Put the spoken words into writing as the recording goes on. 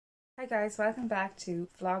Hi guys, welcome back to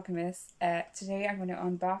Vlogmas. Today I'm going to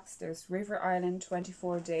unbox this River Island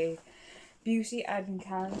 24-day beauty advent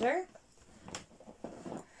calendar.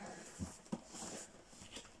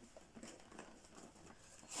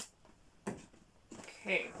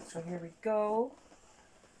 Okay, so here we go.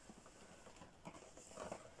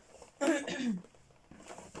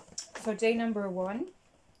 So day number 1.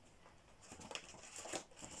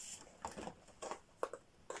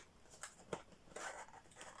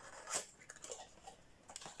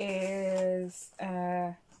 Is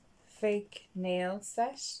a fake nail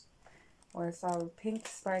set where it's all pink,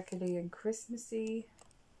 sparkly and Christmassy.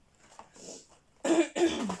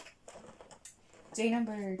 Day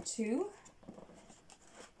number 2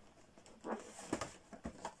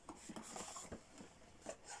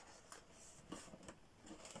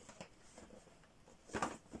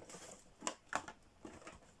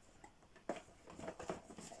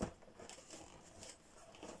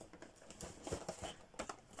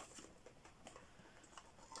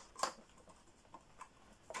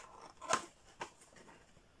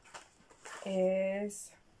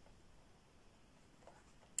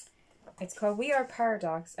 it's called We Are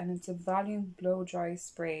Paradox, and it's a volume blow dry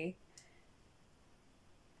spray,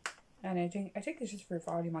 and I think it's just for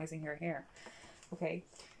volumizing your hair. Okay.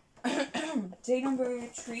 Day number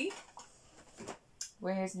 3.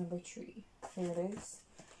 Where's number 3? Here it is.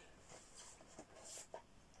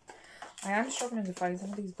 I am struggling to find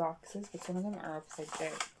some of these boxes, but some of them are upside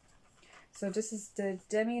down. So this is the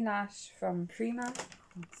Demi Lash from Prima.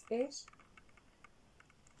 That's it.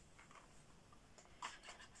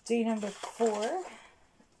 Day number 4.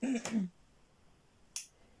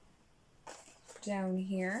 Down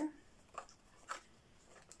here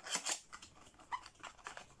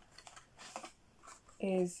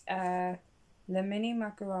is Le Mini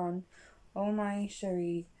Macaron Oh My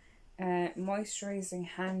Cherie moisturizing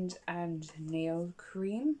hand and nail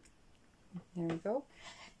cream. There we go.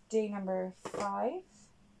 Day number 5.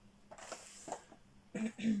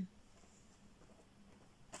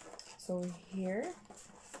 So here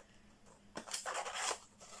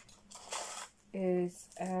is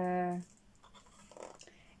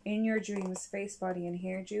In Your Dreams face, body and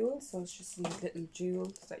hair jewels. So it's just these little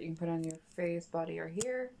jewels that you can put on your face, body or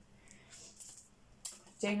hair.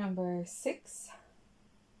 Day number 6.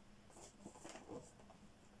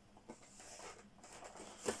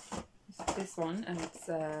 It's this one, and it's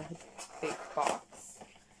a big box.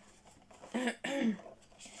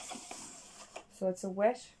 So it's a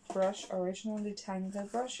wet brush, original detangle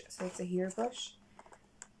brush. So it's a hair brush.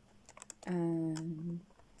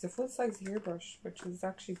 It's a full-size hair brush, which is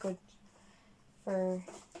actually good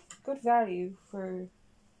value for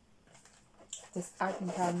this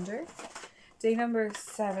advent calendar. Day number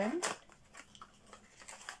 7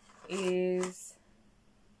 is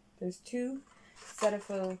there's 2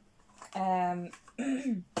 Cetaphil.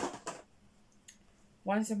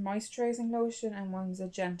 One's a moisturizing lotion and one's a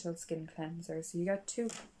gentle skin cleanser. So you got 2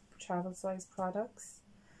 travel size products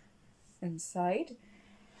inside.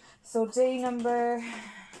 So day number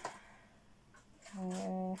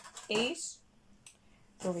 8 is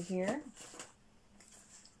over here.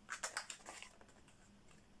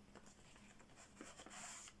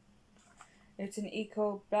 It's an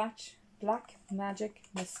Eco Black Magic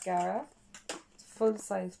Mascara. It's a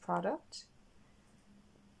full-size product.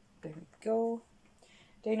 There we go.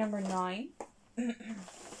 Day number 9. Here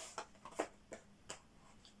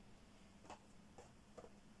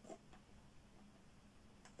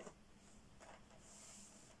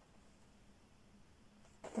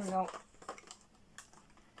we go.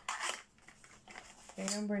 Day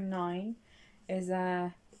number 9 is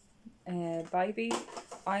a Baby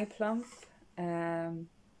Eye Plump. It's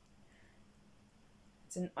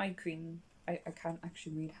an eye cream. I can't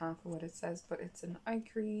actually read half of what it says, but it's an eye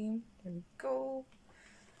cream. There we go.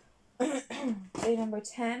 Day number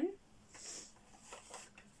 10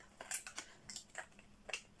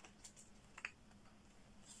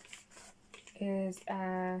 is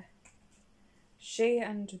a Shea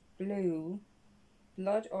and Blue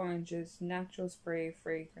Blood Oranges Natural Spray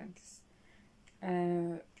Fragrance.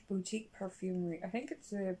 Boutique Perfumery. I think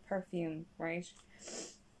it's a perfume, right?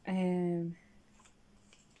 Doesn't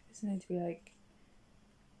need to be like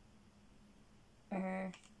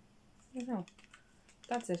I don't know.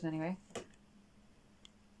 That's it anyway.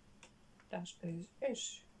 That is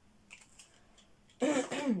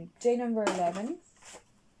it. Day number 11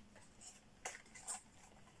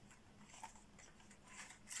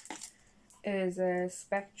 is a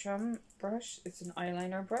Spectrum brush. It's an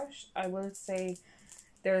eyeliner brush. I will say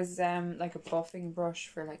there's like a buffing brush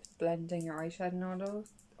for like blending your eyeshadow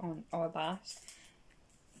on all that.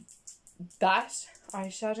 that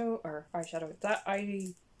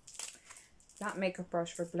makeup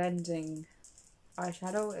brush for blending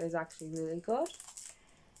eyeshadow is actually really good.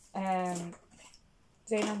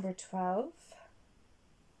 Day number 12.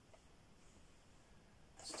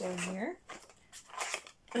 It's down here.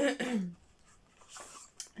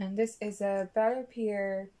 And this is a Better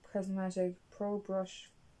Pierre Cosmetic Pro Brush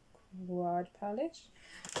Quad palette.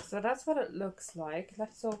 So that's what it looks like.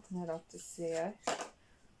 Let's open it up to see it. That's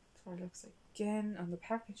what it looks like again on the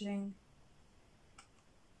packaging.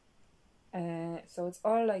 So it's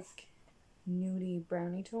all like nudie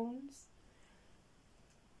brownie tones.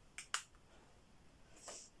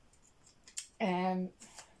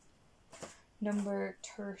 Number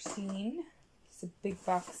 13. It's a big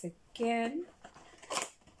box again.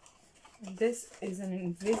 And this is an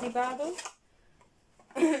Invisibabble.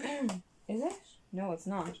 Is it? No, it's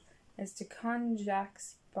not. It's the Konjac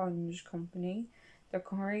Sponge Company. The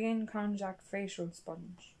Korean Konjac Facial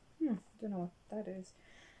Sponge. Don't know what that is.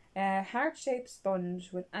 Heart-shaped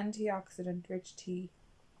sponge with antioxidant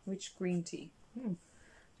rich green tea. Don't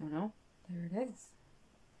know. There it is.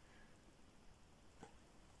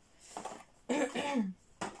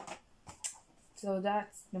 So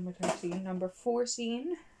that's number 13. Number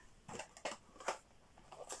 14.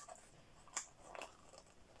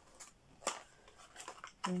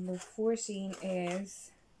 Number 14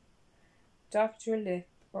 is Dr. Lip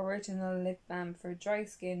Original Lip Balm for dry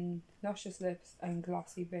skin, luscious lips and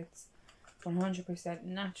glossy bits. 100%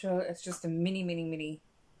 natural. It's just a mini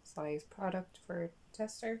size product for a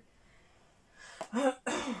tester.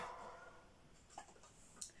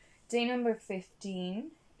 Day number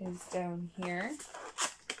 15 is down here.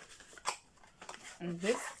 And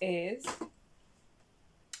this is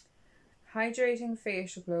Hydrating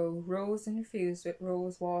Facial Glow Rose infused with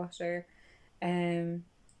rose water,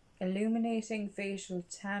 illuminating facial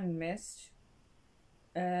tan mist,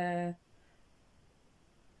 and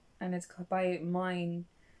it's by Mine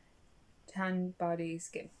Tan Body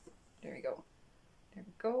Skin. There we go.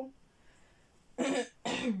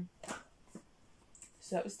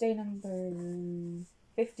 So that was day number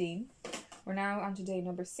 15. We're now on to day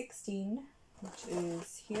number 16, which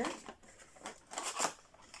is here.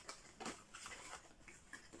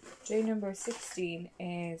 Day number 16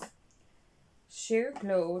 is Sheer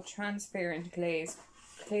Glow Transparent Glaze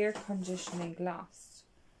Clear Conditioning Gloss.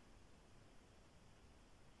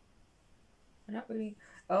 Not really.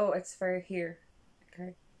 Oh, it's for here.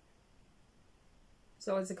 Okay.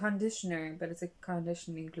 So it's a conditioner, but it's a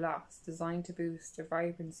conditioning gloss designed to boost the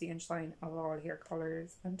vibrancy and shine of all hair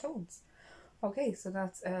colors and tones. Okay, so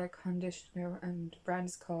that's a conditioner and the brand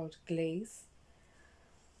is called Glaze.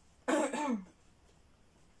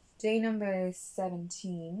 Day number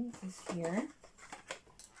 17 is here.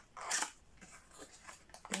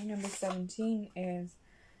 Day number 17 is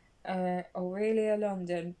Aurelia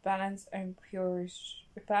London Balance and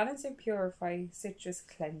Purify Citrus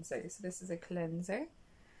Cleanser. So this is a cleanser.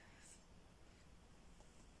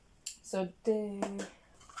 So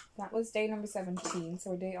that was day number 17.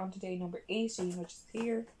 So we're on to day number 18, which is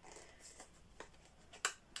here.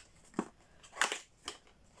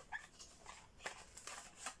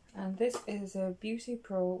 And this is a Beauty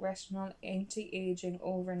Pro Retinol Anti-Aging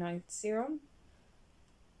Overnight Serum.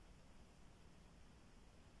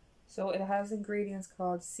 So it has ingredients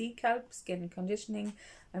called sea kelp, skin conditioning,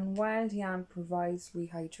 and wild yam provides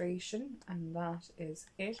rehydration. And that is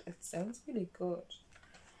it. It sounds really good.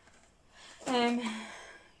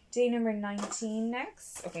 Day number 19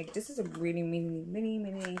 next. Okay, this is a really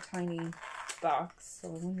mini tiny box. So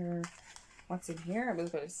I wonder what's in here. I was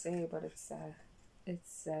about to say, but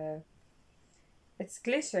it's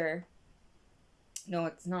glitter. No,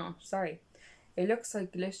 it's not. Sorry. It looks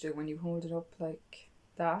like glitter when you hold it up like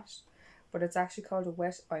that, but it's actually called a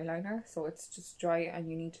wet eyeliner. So it's just dry and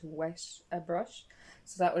you need to wet a brush.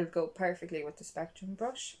 So that will go perfectly with the Spectrum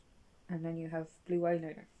brush. And then you have blue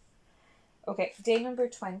eyeliner. Okay, day number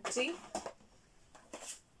 20.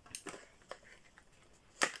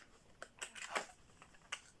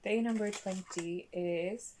 Day number 20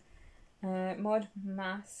 is Mud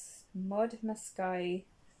Maskai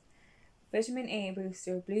Vitamin A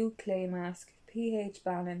Booster Blue Clay Mask pH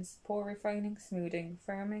Balance Pore Refining Smoothing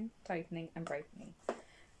Firming Tightening and Brightening.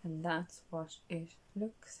 And that's what it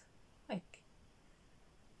looks like.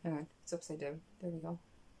 Hang on, it's upside down. There we go.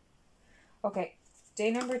 Okay,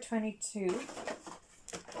 day number 22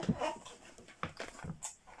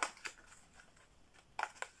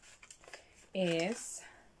 is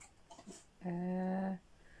I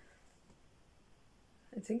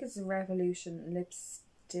think it's a Revolution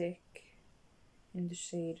lipstick in the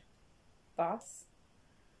shade Boss.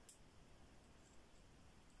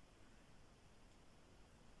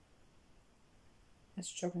 I'm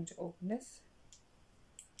struggling to open this.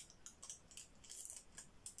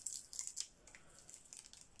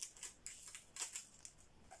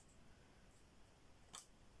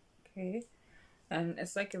 Okay, and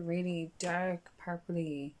it's like a really dark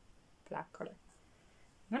purpley black colour.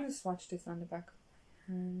 I'm gonna swatch this on the back,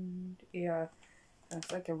 and yeah,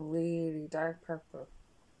 it's like a really dark purple.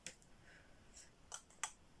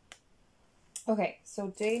 Okay, so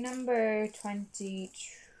day number 20.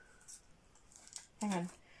 Hang on,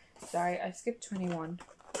 sorry, I skipped 21.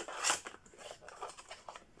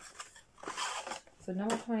 So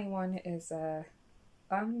number 21 is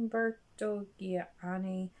Umberto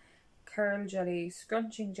Gianni curl jelly,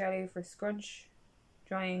 scrunching jelly for scrunch,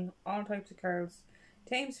 drying all types of curls,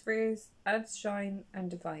 tames frizz, adds shine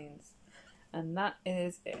and defines. And that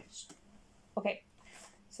is it. Okay,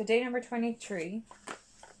 so day number 23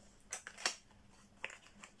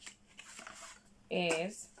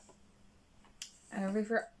 is a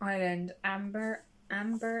River Island amber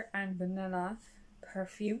and vanilla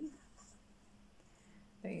perfume.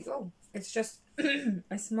 There you go. It's just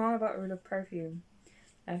a small bottle of perfume.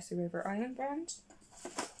 That's the River Island brand.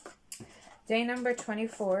 Day number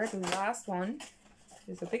 24, the last one,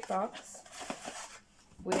 is a big box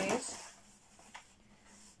with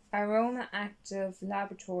Aroma Active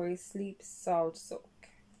Laboratory Sleep Salt Soak.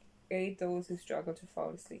 Aid those who struggle to fall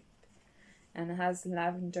asleep. And it has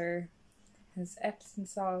lavender, has Epsom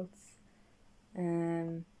salts,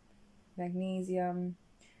 magnesium,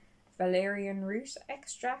 valerian root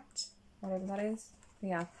extract, whatever that is.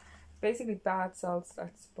 Yeah, basically bath salts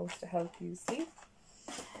that's supposed to help you sleep.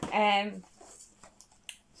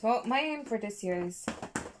 So my aim for this year's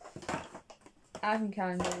advent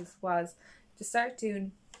calendars was to start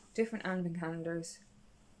doing different advent calendars.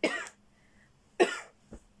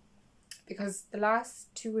 Because the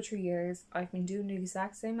last 2 or 3 years I've been doing the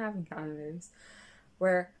exact same advent calendars,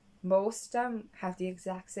 where most of them have the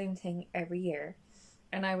exact same thing every year,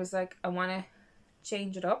 and I was like, I want to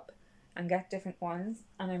change it up and get different ones,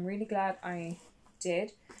 and I'm really glad I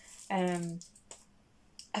did. I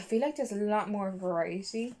feel like there's a lot more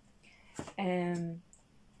variety in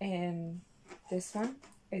this one.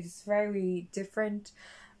 It's very different,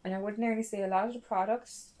 and I would nearly say a lot of the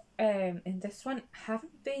products in this one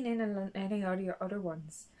haven't been in any of the other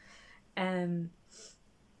ones.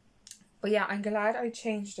 But yeah, I'm glad I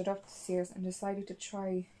changed it up this year and decided to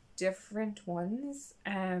try different ones,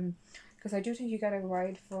 because I do think you get a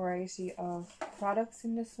wide variety of products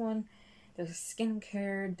in this one. There's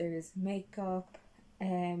skincare, there's makeup,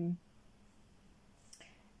 I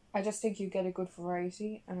just think you get a good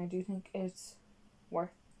variety, and I do think it's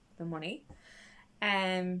worth the money.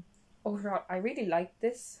 Overall, I really like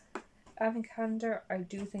this advent calendar. I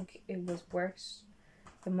do think it was worth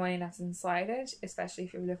the money that's inside it, especially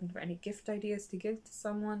if you're looking for any gift ideas to give to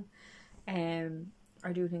someone. I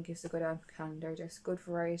do think it's a good advent calendar. There's good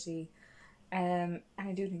variety, and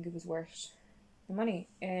I do think it was worth the money.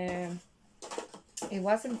 It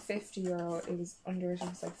wasn't €50, it was under it. It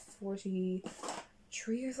was like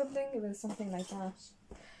 43 or something. It was something like that.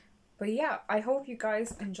 But yeah, I hope you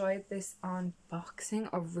guys enjoyed this unboxing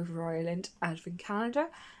of River Island Advent Calendar.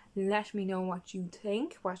 Let me know what you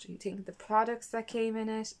think of the products that came in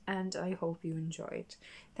it, and I hope you enjoyed.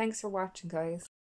 Thanks for watching, guys.